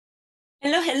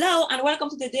Hello, and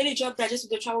welcome to the Daily Job Digest with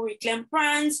the Travel Reclaim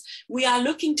Brands. We are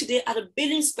looking today at a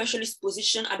billing specialist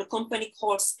position at a company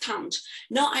called Stamped.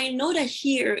 Now, I know that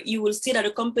here you will see that the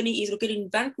company is located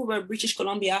in Vancouver, British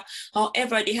Columbia.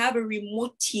 However, they have a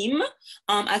remote team.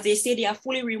 As they say, they are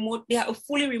fully remote. They are a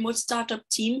fully remote startup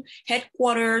team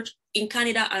headquartered in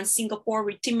Canada and Singapore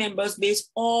with team members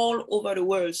based all over the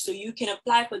world. So you can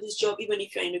apply for this job even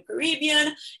if you're in the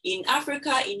Caribbean, in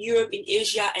Africa, in Europe, in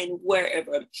Asia, and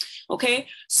wherever. Okay,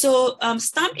 so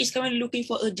Stamp is currently looking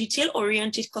for a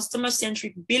detail-oriented,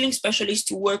 customer-centric billing specialist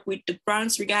to work with the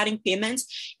brands regarding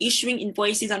payments, issuing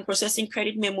invoices, and processing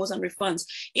credit memos and refunds.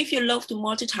 If you love to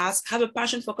multitask, have a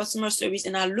passion for customer service,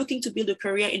 and are looking to build a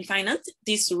career in finance,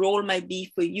 this role might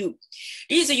be for you.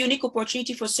 This is a unique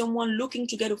opportunity for someone looking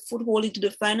to get a foothold into the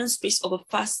finance space of a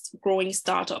fast-growing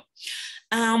startup.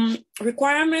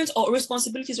 Requirements or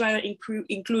responsibilities rather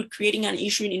include creating and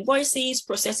issuing invoices,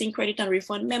 processing credit and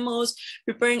refund memos,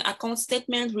 preparing account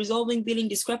statements, resolving billing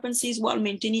discrepancies while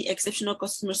maintaining exceptional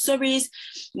customer service,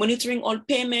 monitoring all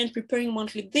payments, preparing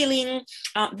monthly billing.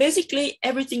 Basically,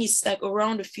 everything is like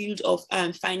around the field of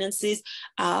finances,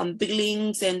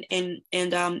 billings, and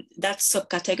that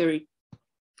subcategory.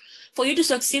 For you to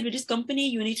succeed with this company,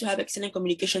 you need to have excellent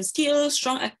communication skills,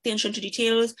 strong attention to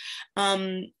details,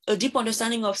 a deep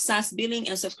understanding of SaaS billing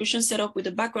and subscription setup with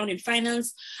a background in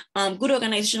finance, good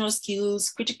organizational skills,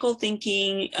 critical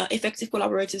thinking, effective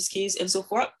collaborative skills, and so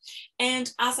forth. And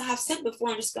as I have said before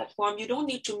on this platform, you don't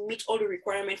need to meet all the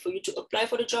requirements for you to apply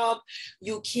for the job.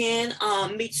 You can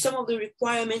meet some of the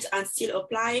requirements and still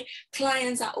apply.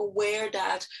 Clients are aware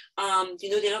that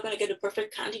they're not going to get the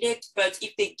perfect candidate, but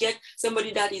if they get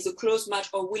somebody that is a close match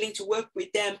or willing to work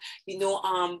with them,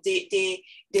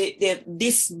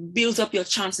 this builds up your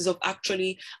chances of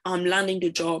actually landing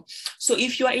the job. So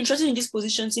if you are interested in this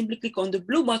position, simply click on the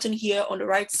blue button here on the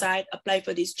right side, apply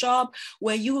for this job,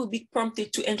 where you will be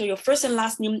prompted to enter your first and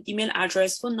last name, email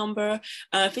address, phone number,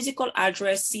 physical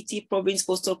address, city, province,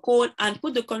 postal code, and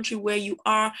put the country where you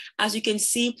are. As you can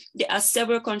see, there are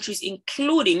several countries,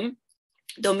 including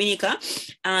Dominica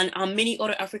and many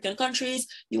other African countries.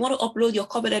 You want to upload your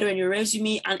cover letter and your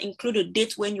resume and include a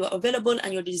date when you are available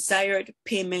and your desired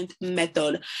payment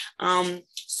method.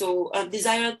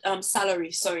 Desired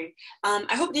salary, sorry.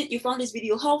 I hope that you found this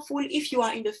video helpful. If you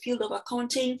are in the field of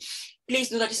accounting, please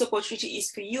know that this opportunity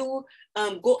is for you.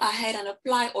 Go ahead and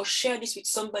apply or share this with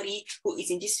somebody who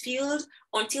is in this field.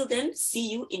 Until then,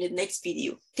 see you in the next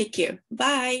video. Take care.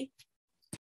 Bye.